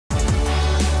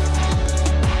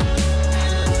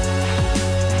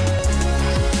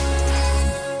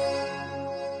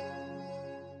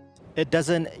It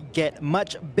doesn't get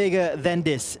much bigger than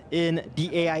this in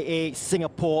the AIA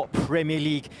Singapore Premier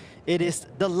League. It is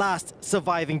the last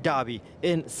surviving derby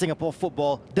in Singapore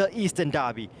football, the Eastern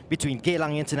Derby between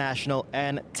Geylang International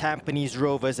and Tampines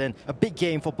Rovers. And a big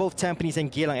game for both Tampines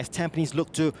and Geylang as Tampines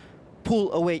look to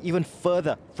pull away even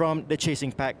further from the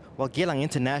chasing pack, while Geylang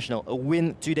International, a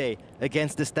win today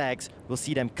against the Stags, will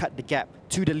see them cut the gap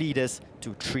to the leaders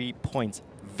to 3 points.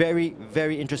 Very,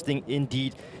 very interesting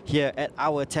indeed here at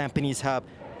our Tampines hub.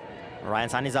 Ryan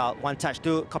Sanizal, one touch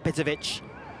to Kopitovic.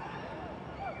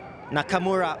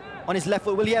 Nakamura on his left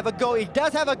foot, will he have a go? He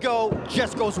does have a go,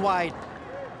 just goes wide.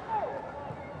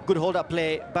 Good hold-up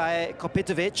play by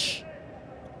Kopitovic.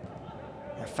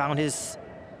 Found his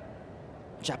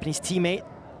Japanese teammate,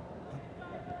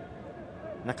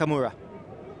 Nakamura.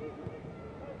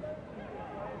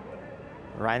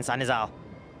 Ryan Sanizal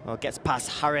gets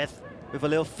past Harith with a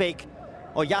little fake.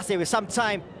 Yase with some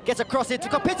time, gets across it to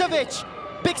Kopitovic.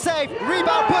 Big save,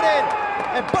 rebound put in,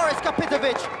 and Boris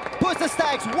Kopitovic puts the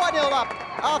Stags 1-0 up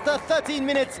after 13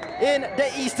 minutes in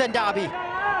the Eastern Derby.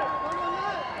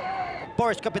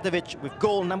 Boris Kopitovic with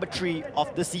goal number 3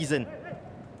 of the season.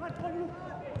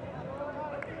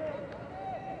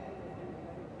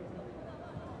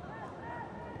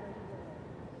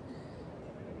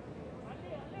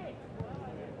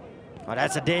 Oh,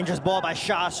 that's a dangerous ball by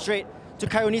Shah, straight to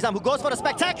Khairul Nizam, who goes for the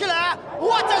spectacular.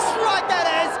 What a strike that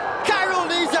is! Khairul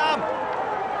Nizam!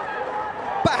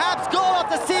 Perhaps goal of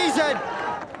the season.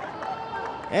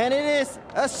 And it is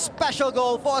a special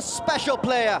goal for a special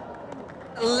player.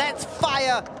 Let's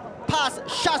fire past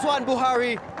Shazwan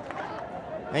Buhari.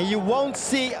 And you won't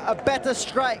see a better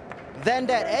strike than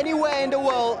that anywhere in the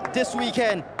world this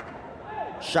weekend.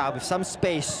 Shah with some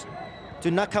space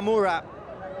to Nakamura.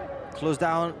 Closed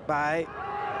down by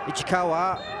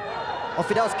Ichikawa.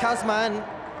 Fidel's Kazman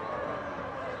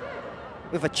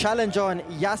with a challenge on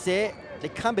Yase. They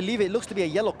can't believe it. It looks to be a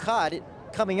yellow card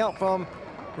coming out from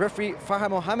referee Farhan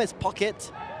Mohammed's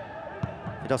pocket.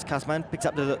 Fidel's Kazman picks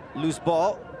up the loose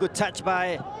ball. Good touch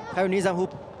by Khairul Nizam, who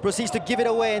proceeds to give it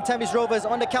away. And Tampines Rovers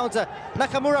on the counter.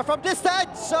 Nakamura from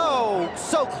distance. So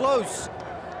close.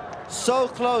 So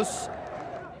close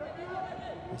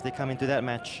as they come into that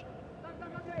match.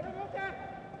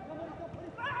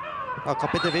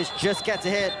 Kopitovic just gets a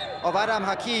hit of Adam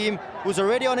Hakim, who's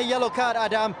already on a yellow card,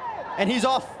 Adam, and he's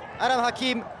off. Adam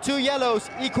Hakim, 2 yellows,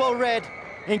 equal red,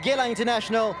 and Geylang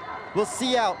International will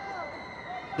see out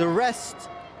the rest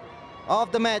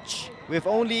of the match with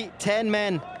only 10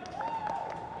 men.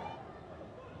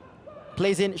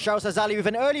 Plays in Shahrus Azali with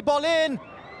an early ball in,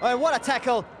 and what a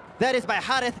tackle. That is by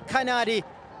Harith Kanadi.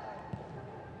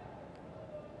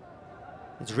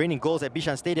 It's raining goals at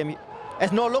Bishan Stadium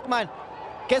as Noor Luqman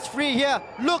gets free here,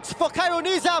 looks for Khairul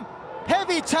Nizam.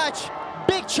 Heavy touch,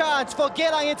 big chance for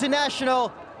Geylang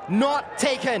International, not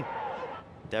taken.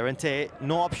 Darren Tay,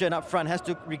 no option up front, has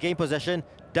to regain possession,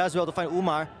 does well to find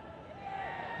Umar,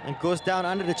 and goes down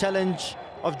under the challenge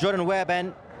of Jordan Webb,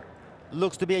 and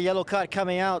looks to be a yellow card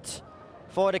coming out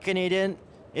for the Canadian.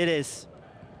 It is.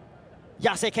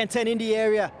 Yase can turn in the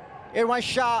area. Irwan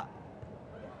Shah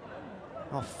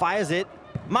fires it.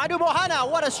 Madu Mohana,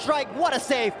 what a strike, what a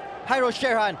save. Hairo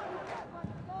Sherhan.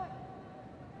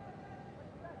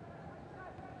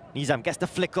 Nizam gets the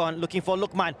flick on, looking for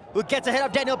Luqman, who gets ahead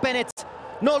of Daniel Bennett.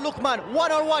 No, Luqman,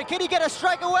 one-on-one, can he get a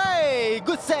strike away?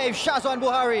 Good save, Shazwan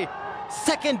Buhari.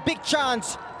 Second big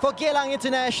chance for Geylang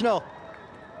International.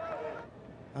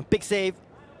 A big save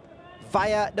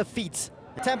via the feet.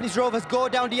 The Tampines Rovers go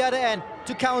down the other end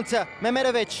to counter.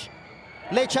 Mehmedovic,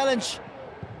 late challenge.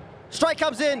 Strike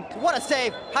comes in, what a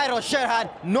save, Hairo Sherhan,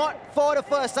 not for the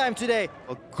first time today.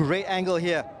 A great angle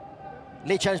here.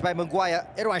 Late challenge by Maguire,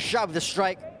 Irwan Shah with the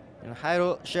strike, and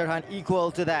Hairo Sherhan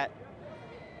equal to that.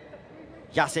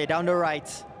 Yase down the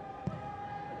right.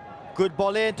 Good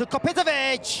ball in to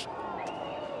Kopitovic.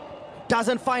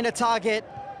 Doesn't find a target.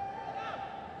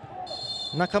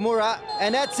 Nakamura,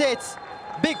 and that's it.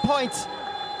 Big point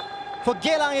for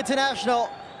Geylang International,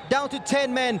 down to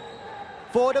 10 men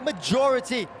for the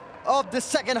majority of the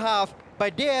second half,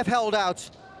 but they have held out.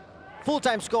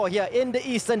 Full-time score here in the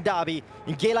Eastern Derby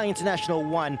in Geylang International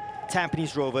 1,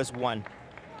 Tampines Rovers 1.